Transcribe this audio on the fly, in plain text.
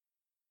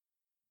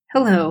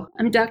Hello,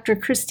 I'm Dr.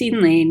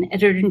 Christine Lane,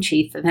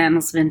 Editor-in-Chief of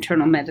Annals of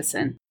Internal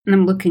Medicine, and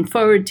I'm looking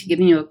forward to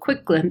giving you a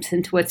quick glimpse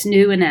into what's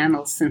new in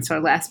Annals since our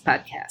last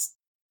podcast.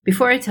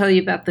 Before I tell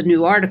you about the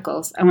new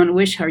articles, I want to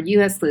wish our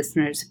U.S.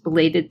 listeners a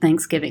belated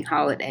Thanksgiving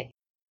holiday.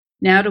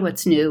 Now to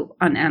what's new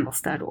on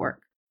annals.org.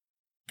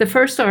 The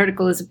first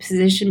article is a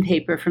position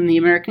paper from the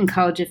American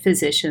College of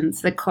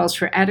Physicians that calls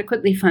for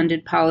adequately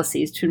funded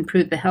policies to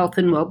improve the health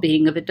and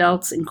well-being of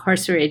adults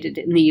incarcerated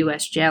in the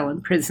U.S. jail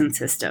and prison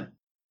system.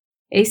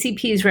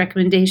 ACP's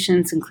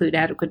recommendations include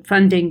adequate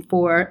funding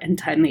for and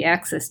timely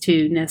access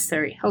to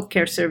necessary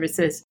healthcare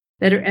services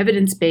that are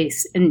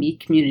evidence-based and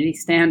meet community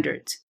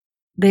standards.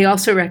 They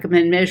also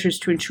recommend measures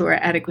to ensure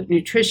adequate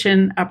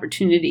nutrition,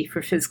 opportunity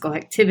for physical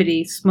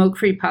activity,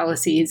 smoke-free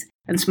policies,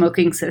 and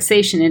smoking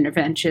cessation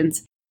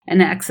interventions,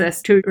 and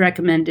access to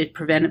recommended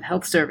preventive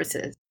health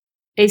services.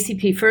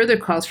 ACP further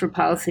calls for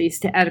policies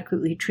to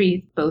adequately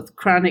treat both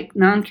chronic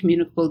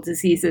non-communicable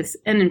diseases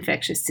and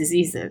infectious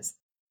diseases.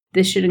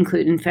 This should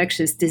include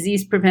infectious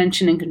disease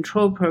prevention and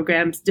control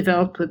programs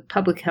developed with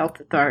public health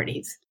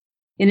authorities.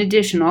 In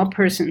addition, all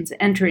persons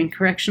entering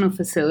correctional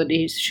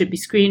facilities should be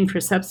screened for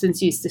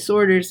substance use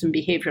disorders and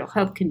behavioral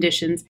health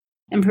conditions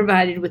and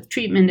provided with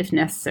treatment if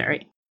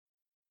necessary.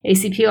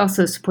 ACP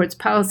also supports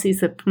policies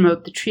that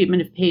promote the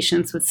treatment of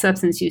patients with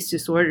substance use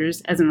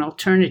disorders as an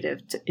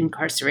alternative to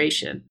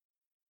incarceration.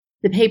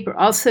 The paper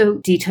also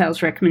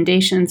details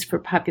recommendations for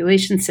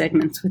population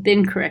segments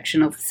within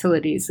correctional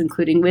facilities,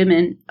 including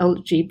women,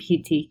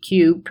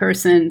 LGBTQ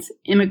persons,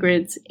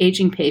 immigrants,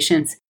 aging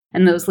patients,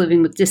 and those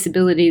living with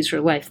disabilities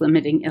or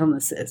life-limiting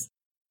illnesses.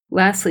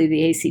 Lastly,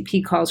 the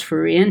ACP calls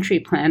for reentry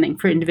planning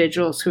for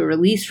individuals who are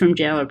released from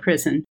jail or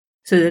prison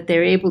so that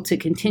they're able to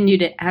continue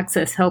to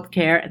access health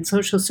care and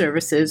social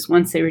services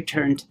once they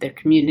return to their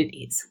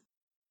communities.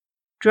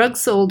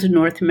 Drugs sold in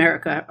North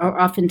America are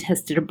often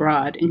tested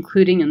abroad,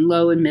 including in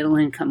low- and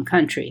middle-income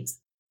countries.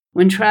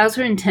 When trials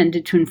are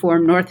intended to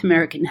inform North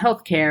American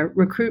healthcare,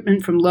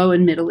 recruitment from low-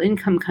 and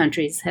middle-income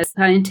countries has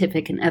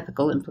scientific and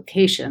ethical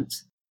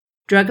implications.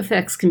 Drug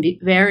effects can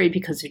vary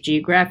because of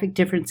geographic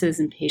differences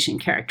in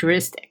patient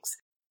characteristics.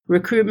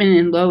 Recruitment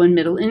in low- and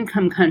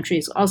middle-income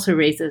countries also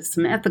raises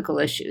some ethical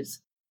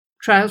issues.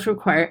 Trials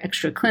require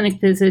extra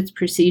clinic visits,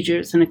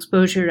 procedures, and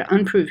exposure to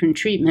unproven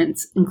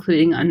treatments,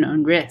 including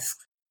unknown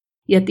risks.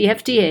 Yet the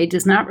FDA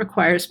does not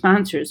require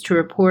sponsors to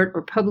report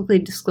or publicly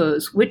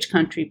disclose which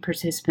country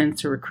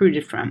participants are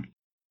recruited from.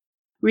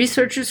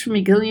 Researchers from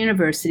McGill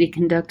University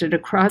conducted a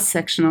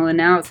cross-sectional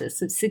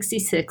analysis of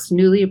 66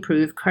 newly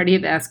approved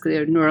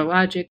cardiovascular,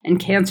 neurologic, and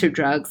cancer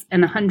drugs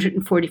and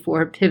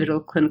 144 pivotal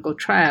clinical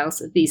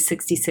trials of these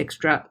 66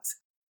 drugs.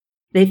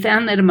 They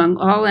found that among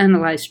all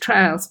analyzed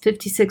trials,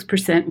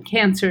 56% in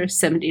cancer,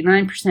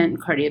 79% in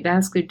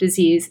cardiovascular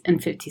disease,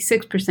 and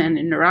 56%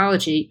 in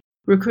neurology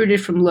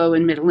recruited from low-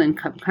 and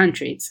middle-income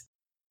countries.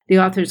 The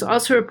authors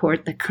also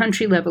report that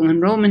country-level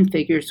enrollment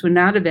figures were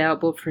not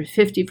available for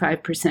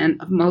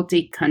 55% of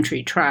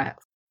multi-country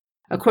trials.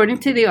 According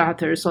to the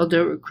authors,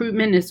 although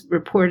recruitment is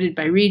reported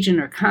by region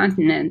or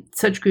continent,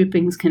 such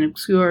groupings can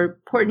obscure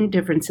important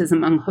differences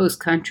among host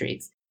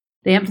countries.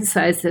 They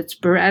emphasize that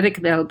sporadic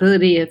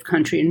availability of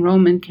country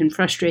enrollment can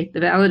frustrate the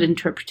valid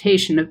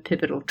interpretation of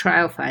pivotal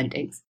trial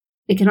findings.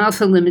 It can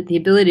also limit the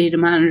ability to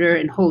monitor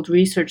and hold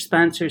research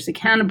sponsors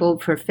accountable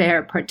for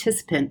fair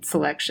participant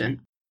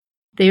selection.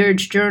 They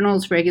urge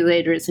journals,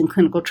 regulators, and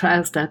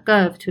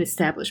clinicaltrials.gov to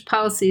establish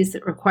policies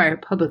that require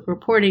public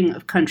reporting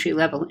of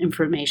country-level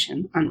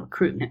information on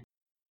recruitment.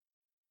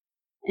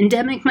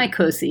 Endemic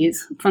mycoses,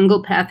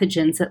 fungal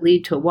pathogens that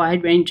lead to a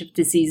wide range of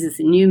diseases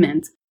in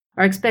humans,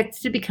 are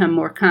expected to become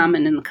more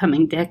common in the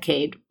coming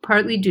decade,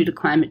 partly due to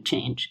climate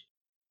change.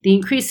 The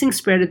increasing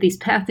spread of these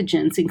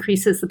pathogens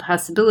increases the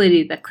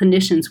possibility that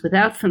clinicians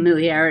without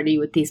familiarity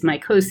with these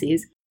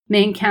mycoses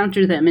may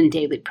encounter them in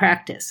daily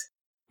practice.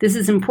 This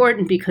is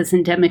important because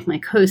endemic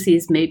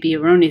mycoses may be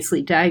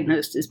erroneously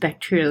diagnosed as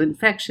bacterial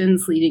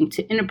infections, leading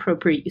to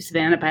inappropriate use of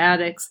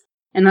antibiotics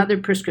and other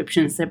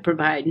prescriptions that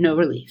provide no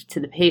relief to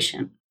the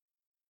patient.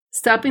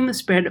 Stopping the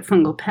spread of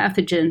fungal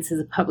pathogens is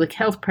a public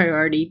health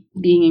priority,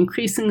 being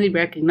increasingly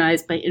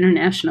recognized by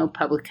international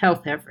public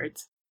health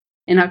efforts.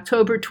 In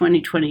October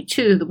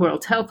 2022, the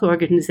World Health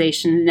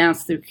Organization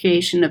announced the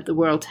creation of the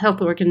World Health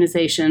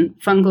Organization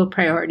Fungal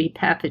Priority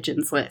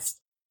Pathogens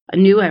List, a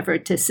new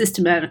effort to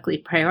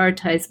systematically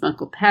prioritize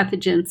fungal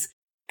pathogens,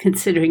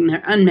 considering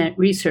their unmet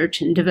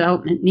research and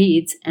development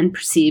needs and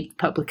perceived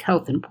public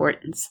health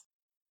importance.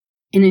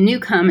 In a new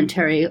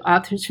commentary,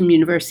 authors from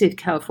University of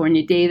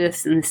California,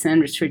 Davis and the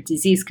Centers for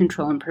Disease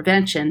Control and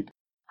Prevention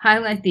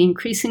highlight the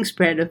increasing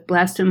spread of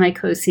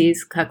blastomycoses,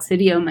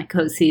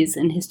 coccidiomycoses,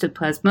 and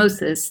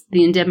histoplasmosis,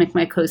 the endemic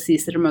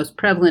mycoses that are most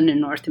prevalent in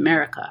North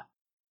America.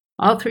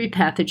 All three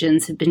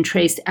pathogens have been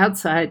traced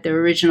outside their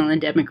original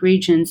endemic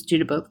regions due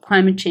to both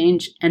climate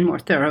change and more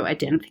thorough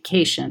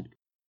identification.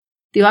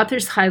 The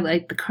authors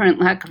highlight the current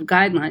lack of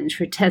guidelines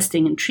for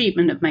testing and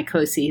treatment of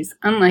mycoses,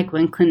 unlike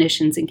when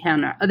clinicians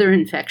encounter other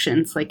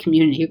infections like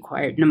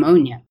community-acquired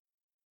pneumonia.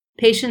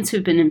 Patients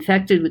who've been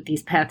infected with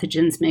these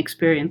pathogens may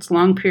experience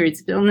long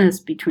periods of illness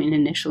between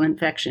initial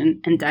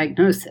infection and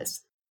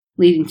diagnosis,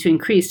 leading to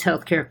increased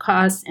healthcare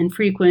costs and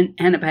frequent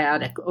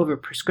antibiotic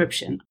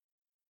overprescription.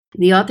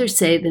 The authors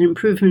say that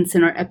improvements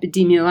in our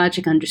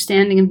epidemiologic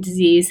understanding of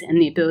disease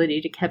and the ability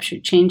to capture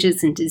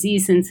changes in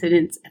disease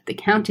incidence at the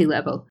county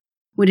level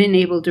would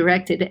enable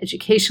directed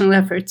educational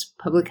efforts,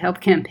 public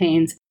health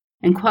campaigns,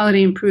 and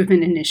quality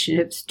improvement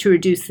initiatives to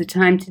reduce the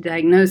time to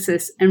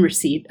diagnosis and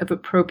receipt of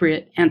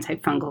appropriate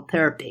antifungal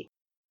therapy.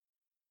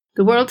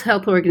 The World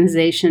Health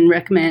Organization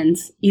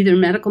recommends either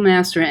medical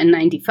mask or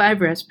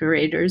N95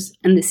 respirators,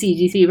 and the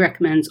CDC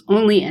recommends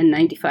only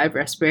N95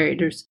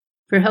 respirators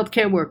for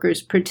healthcare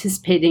workers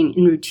participating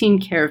in routine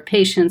care of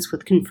patients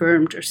with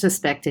confirmed or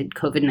suspected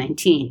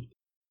COVID-19.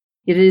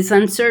 It is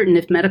uncertain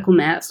if medical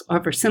masks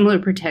offer similar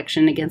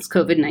protection against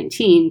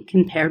COVID-19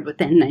 compared with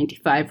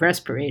N95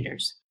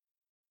 respirators.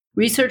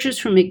 Researchers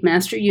from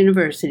McMaster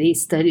University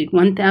studied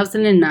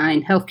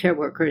 1,009 healthcare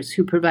workers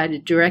who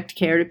provided direct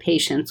care to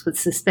patients with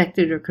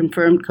suspected or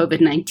confirmed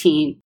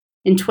COVID-19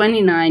 in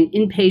 29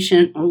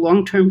 inpatient or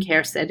long-term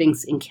care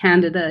settings in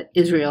Canada,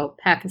 Israel,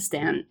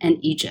 Pakistan, and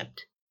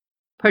Egypt.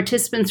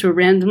 Participants were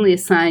randomly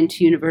assigned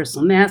to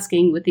universal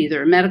masking with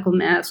either a medical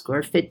mask or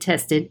a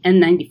fit-tested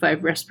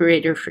N95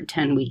 respirator for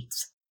 10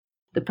 weeks.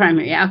 The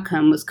primary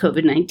outcome was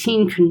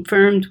COVID-19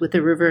 confirmed with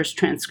a reverse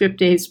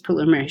transcriptase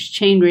polymerase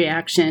chain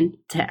reaction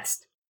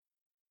test.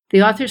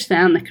 The authors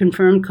found that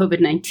confirmed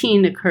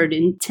COVID-19 occurred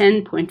in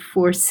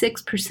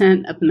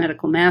 10.46% of the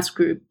medical mask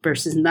group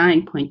versus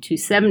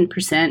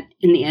 9.27%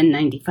 in the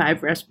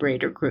N95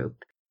 respirator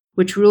group,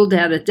 which ruled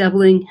out a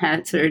doubling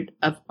hazard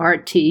of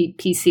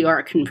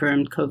RT-PCR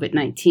confirmed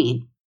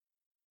COVID-19.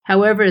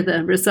 However,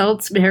 the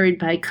results varied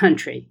by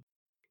country.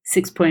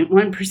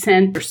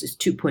 6.1% versus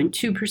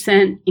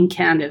 2.2% in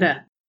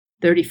Canada,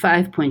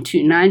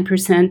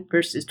 35.29%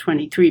 versus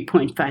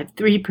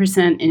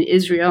 23.53% in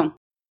Israel,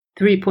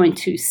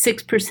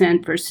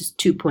 3.26% versus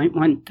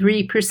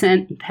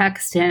 2.13% in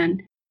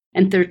Pakistan,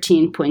 and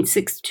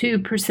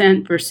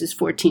 13.62% versus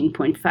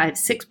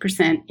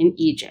 14.56% in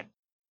Egypt.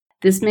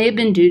 This may have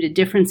been due to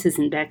differences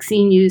in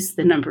vaccine use,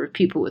 the number of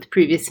people with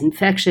previous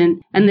infection,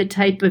 and the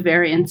type of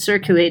variant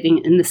circulating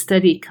in the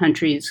studied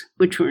countries,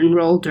 which were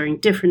enrolled during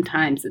different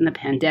times in the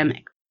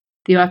pandemic.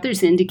 The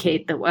authors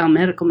indicate that while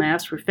medical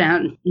masks were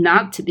found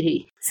not to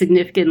be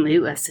significantly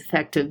less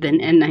effective than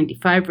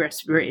N95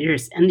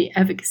 respirators and the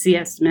efficacy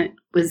estimate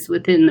was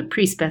within the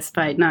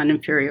pre-specified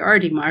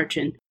non-inferiority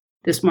margin,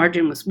 this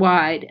margin was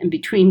wide and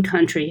between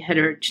country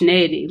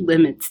heterogeneity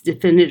limits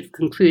definitive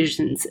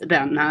conclusions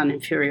about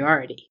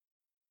non-inferiority.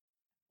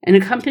 An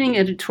accompanying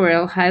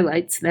editorial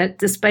highlights that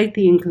despite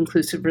the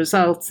inconclusive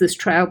results, this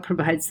trial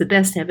provides the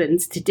best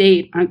evidence to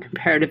date on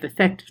comparative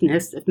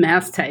effectiveness of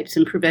mask types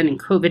in preventing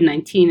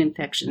COVID-19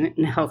 infection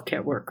in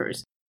healthcare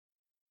workers.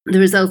 The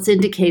results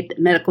indicate that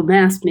medical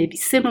masks may be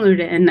similar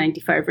to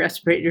N95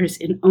 respirators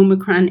in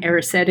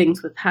Omicron-era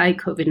settings with high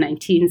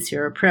COVID-19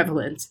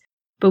 seroprevalence,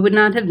 but would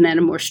not have met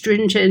a more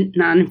stringent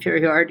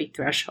non-inferiority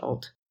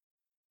threshold.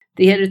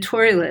 The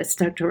editorialist,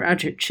 Dr.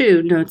 Roger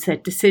Chu, notes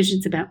that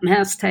decisions about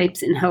mask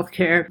types in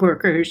healthcare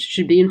workers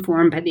should be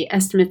informed by the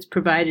estimates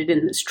provided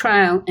in this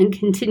trial and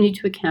continue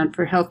to account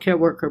for healthcare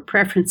worker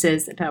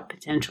preferences about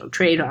potential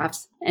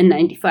trade-offs,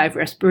 N95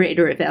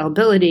 respirator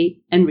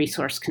availability, and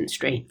resource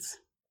constraints.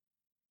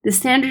 The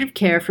standard of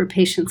care for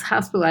patients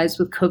hospitalized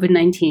with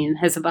COVID-19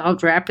 has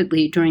evolved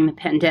rapidly during the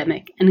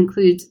pandemic and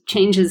includes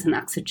changes in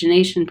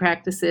oxygenation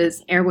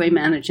practices, airway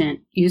management,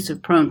 use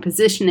of prone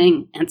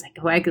positioning,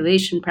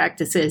 anticoagulation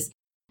practices,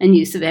 and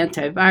use of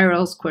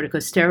antivirals,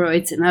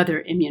 corticosteroids, and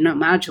other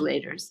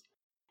immunomodulators.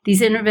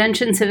 These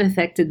interventions have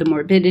affected the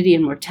morbidity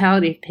and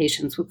mortality of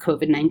patients with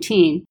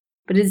COVID-19,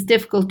 but it is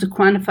difficult to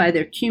quantify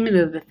their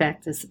cumulative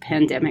effect as the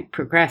pandemic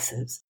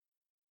progresses.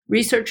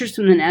 Researchers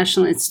from the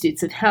National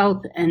Institutes of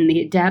Health and the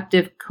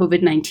Adaptive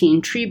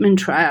COVID-19 Treatment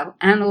Trial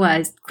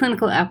analyzed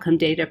clinical outcome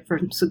data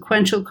from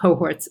sequential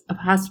cohorts of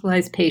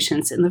hospitalized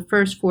patients in the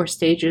first 4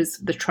 stages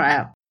of the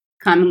trial,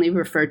 commonly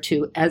referred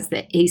to as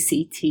the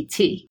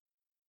ACTT.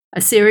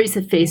 A series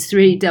of Phase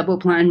 3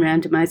 double-blind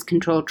randomized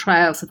controlled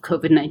trials of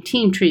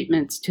COVID-19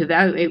 treatments to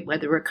evaluate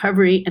whether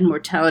recovery and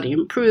mortality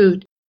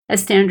improved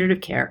as standard of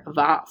care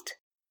evolved.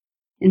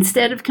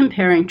 Instead of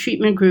comparing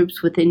treatment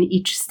groups within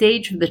each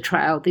stage of the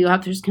trial, the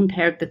authors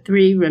compared the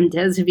 3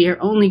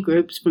 remdesivir-only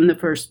groups from the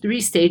first 3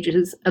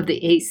 stages of the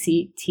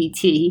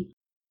ACTT.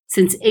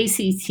 Since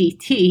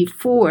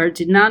ACTT-4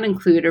 did not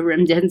include a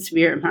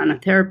remdesivir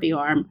monotherapy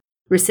arm,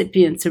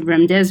 recipients of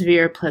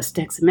remdesivir plus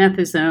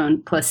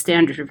dexamethasone plus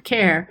standard of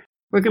care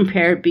were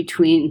compared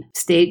between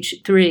stage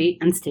 3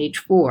 and stage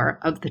 4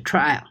 of the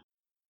trial.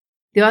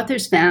 The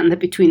authors found that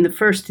between the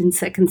first and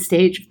second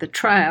stage of the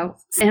trial,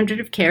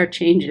 standard of care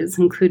changes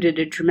included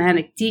a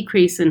dramatic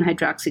decrease in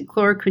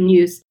hydroxychloroquine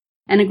use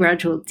and a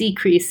gradual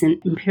decrease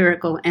in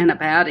empirical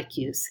antibiotic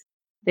use.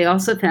 They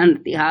also found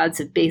that the odds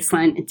of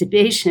baseline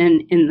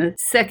intubation in the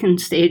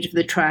second stage of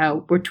the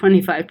trial were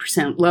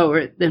 25%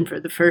 lower than for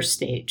the first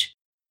stage.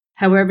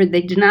 However,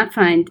 they did not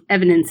find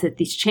evidence that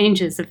these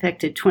changes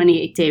affected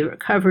 28-day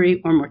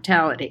recovery or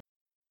mortality.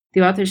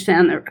 The authors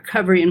found that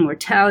recovery and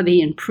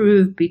mortality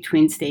improved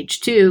between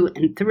stage 2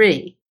 and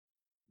 3.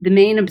 The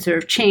main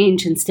observed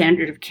change in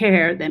standard of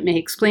care that may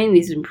explain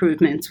these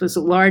improvements was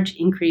a large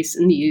increase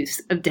in the use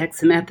of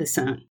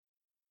dexamethasone.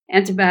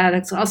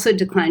 Antibiotics also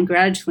declined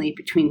gradually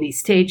between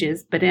these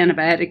stages, but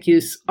antibiotic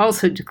use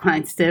also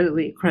declined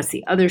steadily across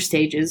the other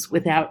stages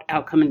without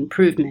outcome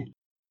improvement.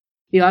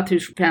 The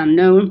authors found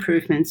no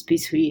improvements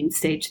between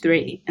stage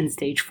 3 and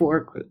stage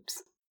 4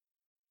 groups.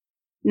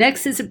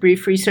 Next is a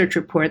brief research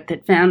report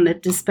that found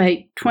that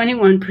despite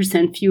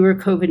 21% fewer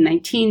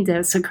COVID-19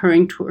 deaths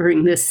occurring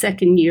during the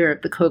second year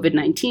of the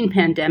COVID-19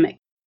 pandemic,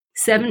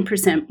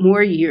 7%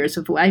 more years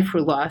of life were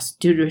lost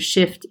due to a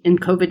shift in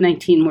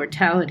COVID-19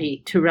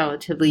 mortality to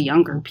relatively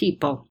younger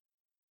people.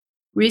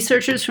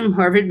 Researchers from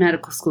Harvard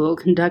Medical School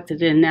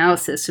conducted an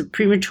analysis of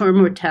premature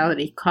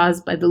mortality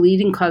caused by the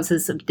leading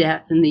causes of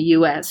death in the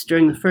U.S.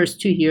 during the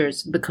first 2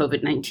 years of the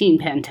COVID-19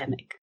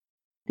 pandemic.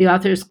 The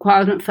authors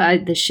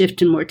quantified the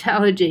shift in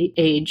mortality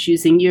age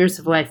using years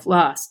of life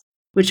lost,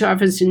 which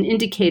offers an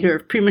indicator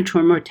of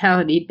premature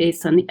mortality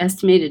based on the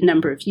estimated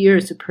number of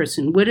years a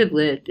person would have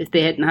lived if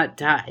they had not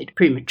died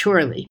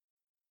prematurely.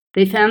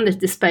 They found that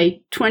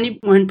despite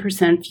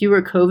 21%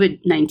 fewer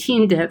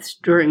COVID-19 deaths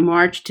during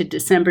March to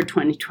December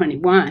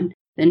 2021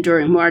 than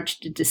during March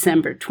to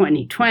December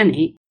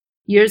 2020,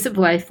 years of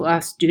life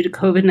lost due to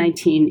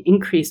COVID-19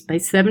 increased by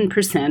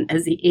 7%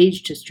 as the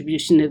age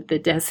distribution of the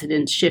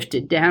decedents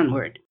shifted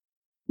downward.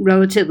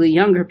 Relatively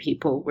younger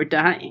people were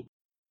dying.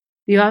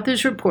 The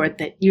authors report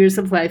that years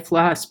of life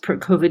lost per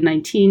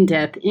COVID-19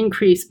 death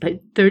increased by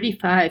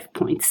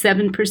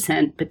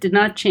 35.7%, but did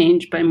not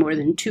change by more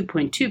than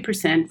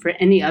 2.2% for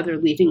any other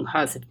leading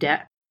cause of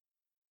death.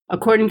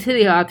 According to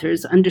the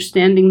authors,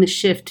 understanding the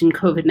shift in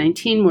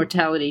COVID-19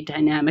 mortality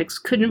dynamics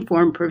could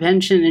inform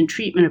prevention and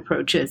treatment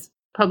approaches,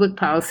 public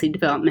policy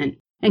development,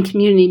 and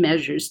community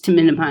measures to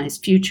minimize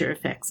future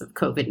effects of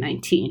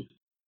COVID-19.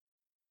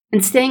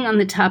 And staying on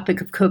the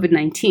topic of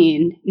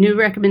COVID-19, new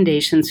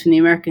recommendations from the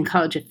American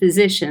College of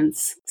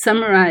Physicians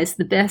summarize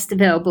the best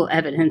available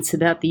evidence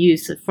about the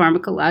use of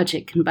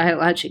pharmacologic and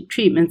biologic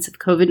treatments of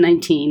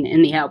COVID-19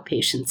 in the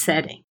outpatient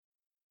setting.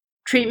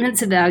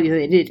 Treatments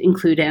evaluated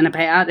include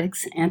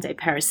antibiotics,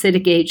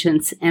 antiparasitic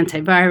agents,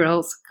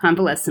 antivirals,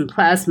 convalescent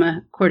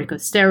plasma,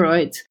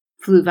 corticosteroids,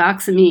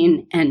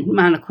 fluvoxamine, and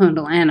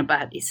monoclonal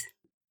antibodies.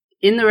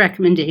 In the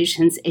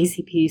recommendations,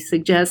 ACP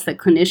suggests that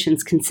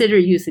clinicians consider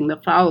using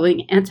the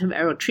following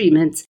antiviral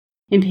treatments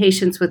in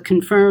patients with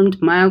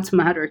confirmed mild to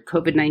moderate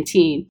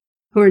COVID-19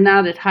 who are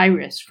not at high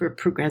risk for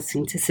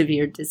progressing to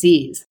severe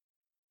disease.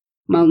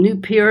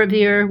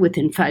 Molnupiravir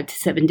within 5 to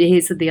 7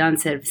 days of the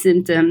onset of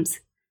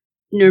symptoms,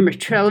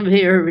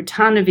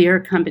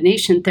 nirmatrelvir-ritonavir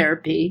combination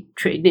therapy,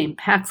 trade name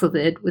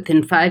Paxlovid,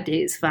 within 5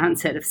 days of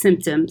onset of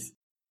symptoms,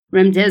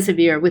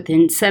 remdesivir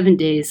within 7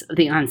 days of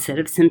the onset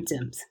of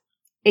symptoms.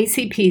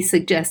 ACP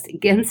suggests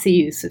against the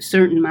use of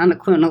certain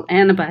monoclonal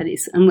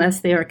antibodies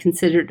unless they are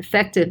considered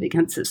effective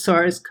against the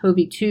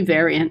SARS-CoV-2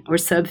 variant or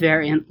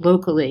subvariant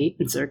locally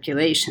in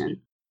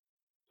circulation.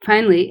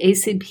 Finally,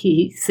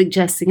 ACP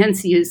suggests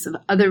against the use of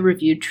other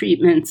reviewed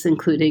treatments,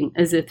 including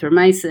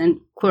azithromycin,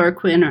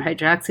 chloroquine or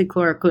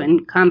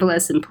hydroxychloroquine,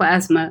 convalescent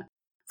plasma,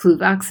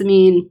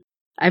 fluvoxamine,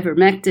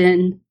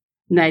 ivermectin,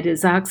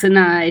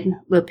 nitazoxanide,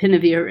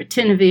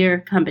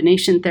 lopinavir-ritonavir,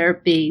 combination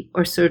therapy,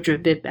 or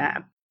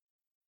sotrovimab.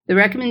 The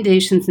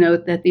recommendations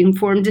note that the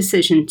informed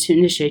decision to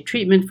initiate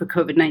treatment for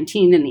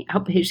COVID-19 in the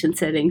outpatient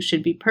setting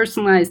should be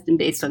personalized and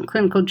based on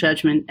clinical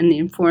judgment and the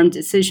informed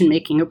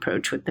decision-making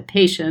approach with the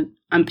patient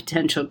on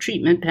potential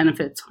treatment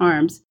benefits,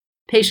 harms,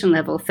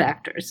 patient-level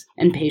factors,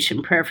 and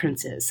patient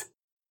preferences.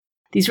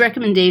 These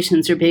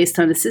recommendations are based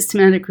on a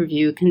systematic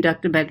review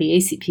conducted by the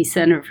ACP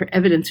Center for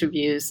Evidence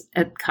Reviews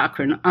at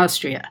Cochrane,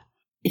 Austria.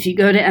 If you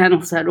go to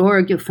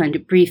annals.org, you'll find a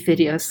brief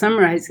video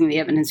summarizing the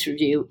evidence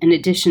review in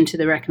addition to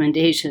the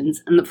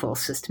recommendations and the full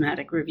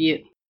systematic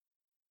review.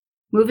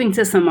 Moving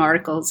to some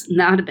articles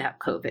not about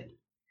COVID.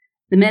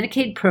 The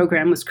Medicaid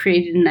program was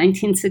created in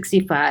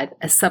 1965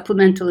 as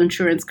supplemental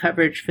insurance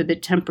coverage for the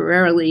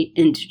temporarily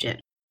indigent.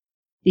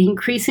 The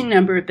increasing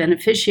number of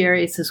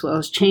beneficiaries as well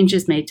as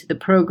changes made to the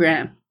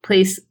program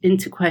place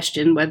into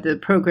question whether the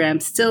program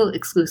still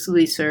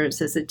exclusively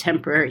serves as a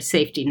temporary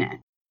safety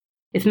net.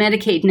 If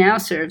Medicaid now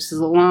serves as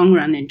a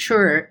long-run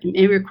insurer, it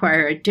may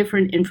require a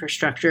different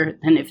infrastructure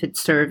than if it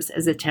serves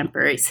as a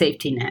temporary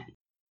safety net.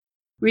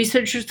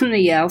 Researchers from the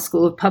Yale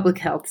School of Public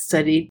Health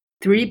studied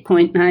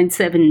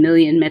 3.97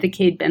 million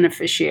Medicaid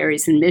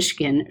beneficiaries in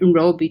Michigan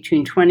enrolled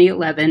between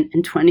 2011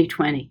 and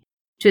 2020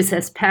 to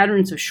assess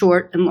patterns of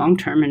short and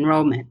long-term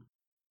enrollment.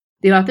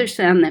 The authors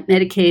found that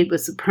Medicaid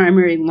was the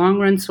primary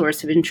long-run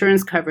source of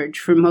insurance coverage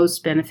for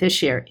most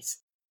beneficiaries.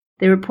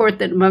 They report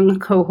that among a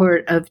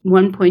cohort of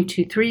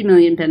 1.23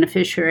 million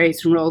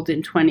beneficiaries enrolled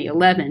in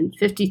 2011,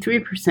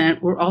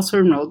 53% were also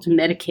enrolled in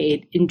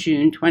Medicaid in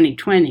June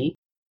 2020,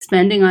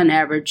 spending on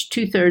average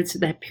 2/3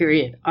 of that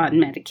period on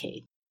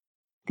Medicaid.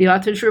 The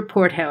authors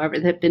report, however,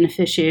 that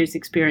beneficiaries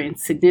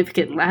experienced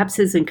significant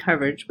lapses in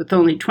coverage, with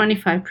only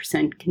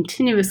 25%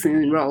 continuously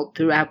enrolled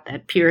throughout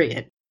that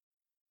period.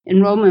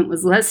 Enrollment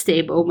was less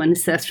stable when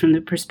assessed from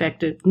the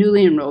perspective of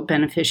newly enrolled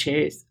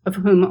beneficiaries, of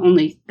whom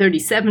only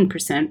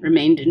 37%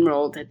 remained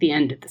enrolled at the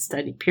end of the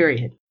study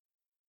period.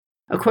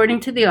 According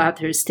to the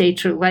authors,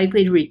 states are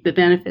likely to reap the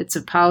benefits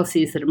of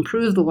policies that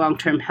improve the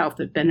long-term health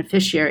of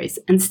beneficiaries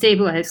and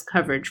stabilize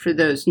coverage for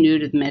those new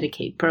to the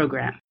Medicaid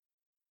program.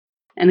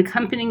 An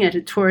accompanying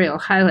editorial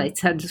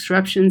highlights how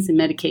disruptions in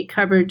Medicaid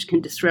coverage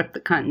can disrupt the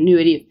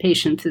continuity of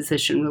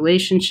patient-physician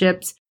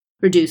relationships,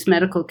 reduce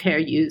medical care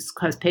use,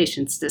 cause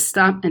patients to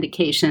stop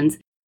medications,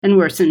 and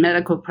worsen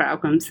medical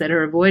problems that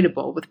are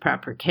avoidable with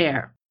proper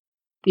care.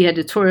 The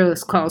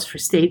editorialist calls for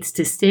states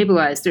to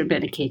stabilize their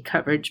Medicaid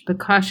coverage, but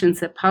cautions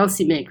that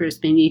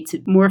policymakers may need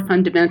to more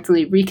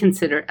fundamentally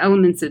reconsider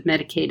elements of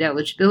Medicaid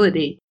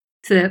eligibility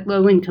so that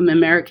low-income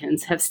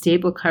Americans have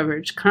stable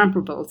coverage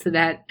comparable to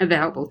that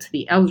available to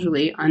the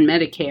elderly on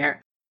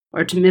Medicare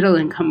or to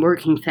middle-income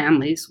working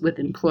families with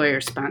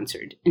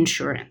employer-sponsored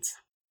insurance.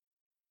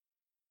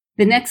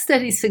 The next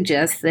study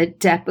suggests that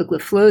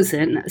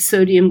dapagliflozin, a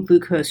sodium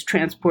glucose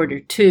transporter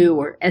 2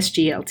 or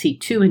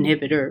SGLT2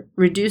 inhibitor,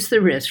 reduced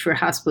the risk for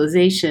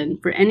hospitalization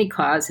for any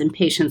cause in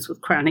patients with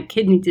chronic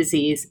kidney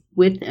disease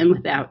with and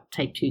without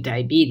type 2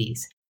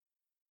 diabetes.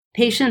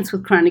 Patients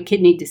with chronic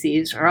kidney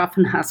disease are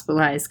often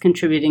hospitalized,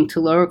 contributing to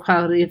lower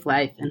quality of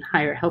life and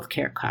higher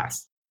healthcare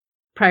costs.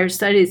 Prior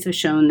studies have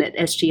shown that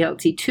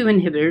SGLT2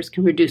 inhibitors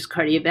can reduce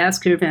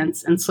cardiovascular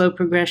events and slow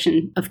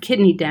progression of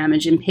kidney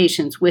damage in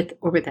patients with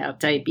or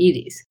without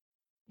diabetes.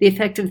 The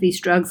effect of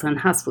these drugs on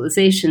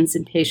hospitalizations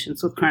in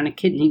patients with chronic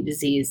kidney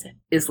disease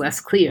is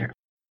less clear.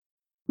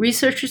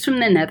 Researchers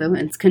from the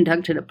Netherlands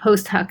conducted a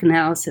post-hoc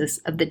analysis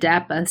of the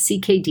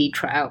DAPA-CKD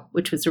trial,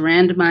 which was a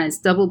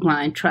randomized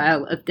double-blind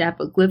trial of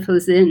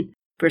dapagliflozin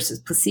versus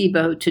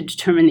placebo to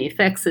determine the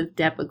effects of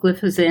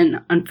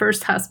dapagliflozin on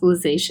first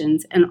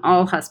hospitalizations and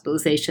all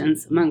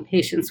hospitalizations among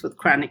patients with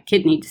chronic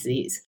kidney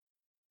disease.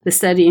 The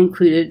study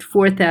included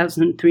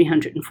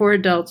 4,304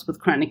 adults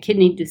with chronic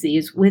kidney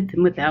disease with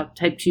and without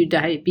type 2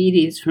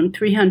 diabetes from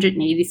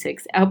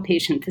 386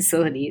 outpatient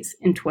facilities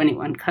in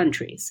 21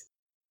 countries.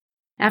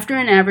 After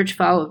an average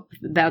follow-up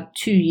of about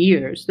 2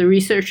 years, the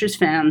researchers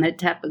found that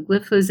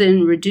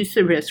dapagliflozin reduced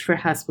the risk for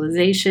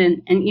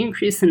hospitalization and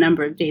increased the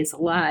number of days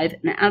alive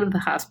and out of the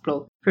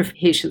hospital for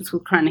patients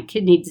with chronic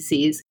kidney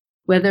disease,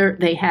 whether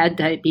they had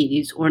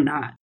diabetes or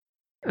not.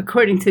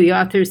 According to the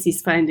authors,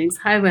 these findings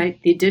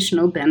highlight the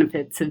additional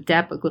benefits of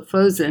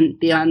dapagliflozin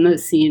beyond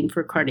those seen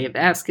for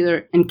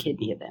cardiovascular and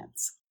kidney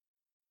events.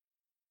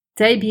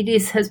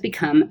 Diabetes has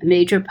become a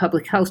major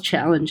public health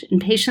challenge,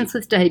 and patients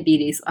with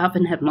diabetes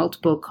often have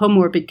multiple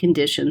comorbid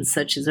conditions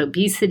such as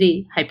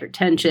obesity,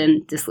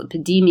 hypertension,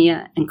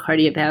 dyslipidemia, and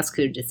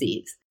cardiovascular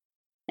disease.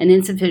 An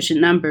insufficient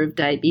number of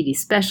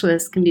diabetes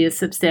specialists can be a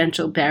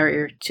substantial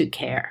barrier to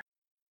care.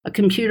 A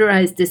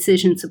computerized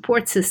decision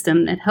support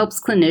system that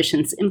helps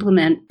clinicians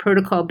implement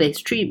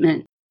protocol-based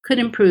treatment could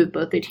improve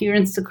both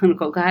adherence to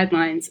clinical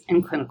guidelines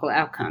and clinical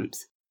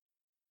outcomes.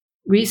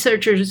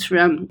 Researchers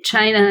from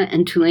China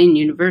and Tulane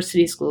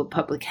University School of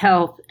Public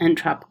Health and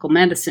Tropical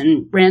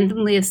Medicine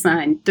randomly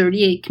assigned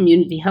 38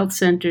 community health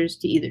centers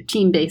to either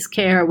team-based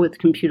care with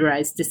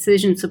computerized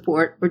decision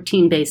support or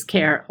team-based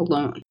care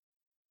alone.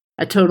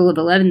 A total of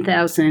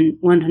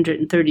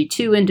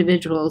 11,132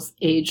 individuals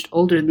aged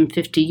older than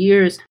 50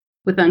 years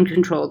with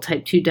uncontrolled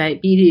type 2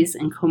 diabetes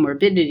and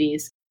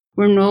comorbidities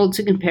were enrolled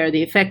to compare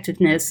the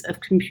effectiveness of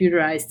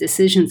computerized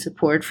decision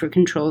support for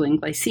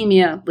controlling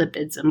glycemia,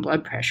 lipids, and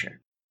blood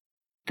pressure.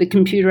 The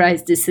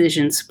computerized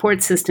decision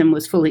support system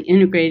was fully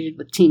integrated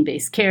with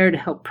team-based care to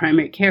help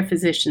primary care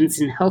physicians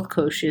and health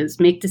coaches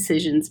make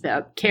decisions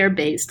about care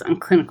based on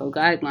clinical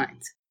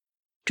guidelines.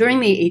 During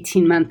the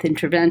 18-month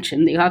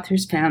intervention, the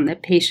authors found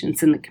that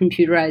patients in the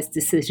computerized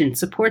decision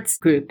supports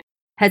group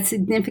had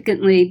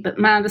significantly but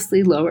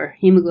modestly lower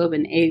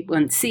hemoglobin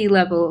A1C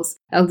levels,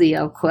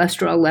 LDL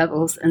cholesterol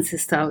levels, and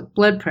systolic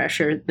blood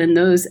pressure than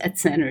those at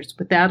centers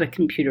without a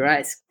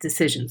computerized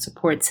decision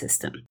support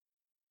system.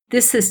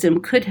 This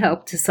system could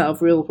help to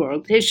solve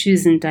real-world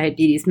issues in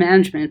diabetes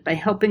management by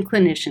helping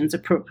clinicians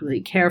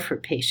appropriately care for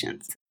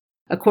patients.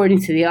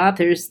 According to the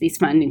authors, these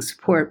findings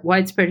support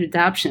widespread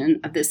adoption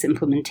of this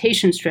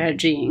implementation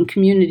strategy in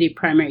community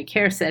primary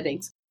care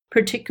settings,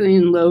 particularly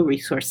in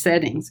low-resource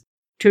settings,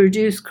 to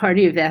reduce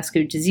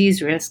cardiovascular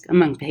disease risk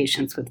among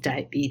patients with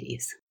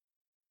diabetes.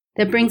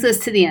 That brings us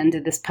to the end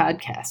of this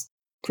podcast.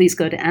 Please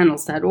go to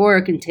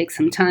annals.org and take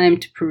some time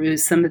to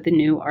peruse some of the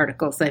new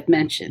articles I've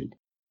mentioned.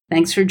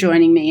 Thanks for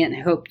joining me, and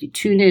I hope you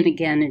tune in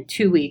again in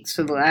 2 weeks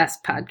for the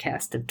last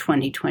podcast of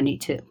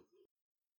 2022.